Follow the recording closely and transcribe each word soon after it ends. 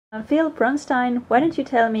Phil Bronstein, why don't you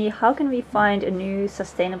tell me how can we find a new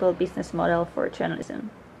sustainable business model for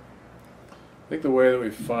journalism? I think the way that we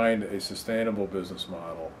find a sustainable business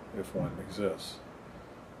model, if one exists,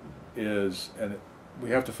 is, we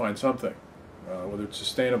have to find something, whether it's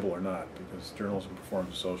sustainable or not, because journalism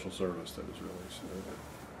performs a social service that is really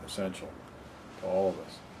essential to all of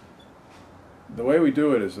us. The way we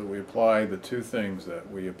do it is that we apply the two things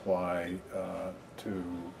that we apply to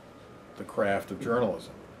the craft of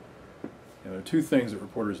journalism. There are two things that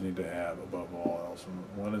reporters need to have above all else.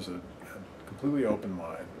 And one is a completely open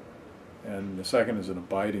mind, and the second is an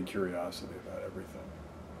abiding curiosity about everything.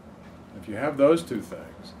 If you have those two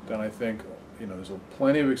things, then I think there's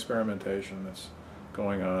plenty of experimentation that's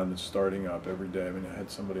going on, that's starting up every day. I mean, I had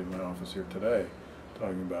somebody in my office here today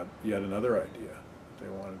talking about yet another idea that they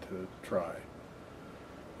wanted to try.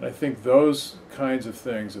 And I think those kinds of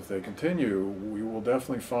things, if they continue, we will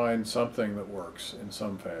definitely find something that works in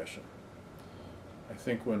some fashion. I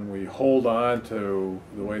think when we hold on to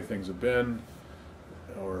the way things have been,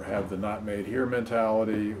 or have the not made here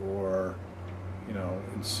mentality, or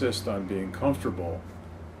insist on being comfortable,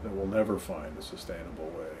 that we'll never find a sustainable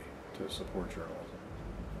way to support journalism.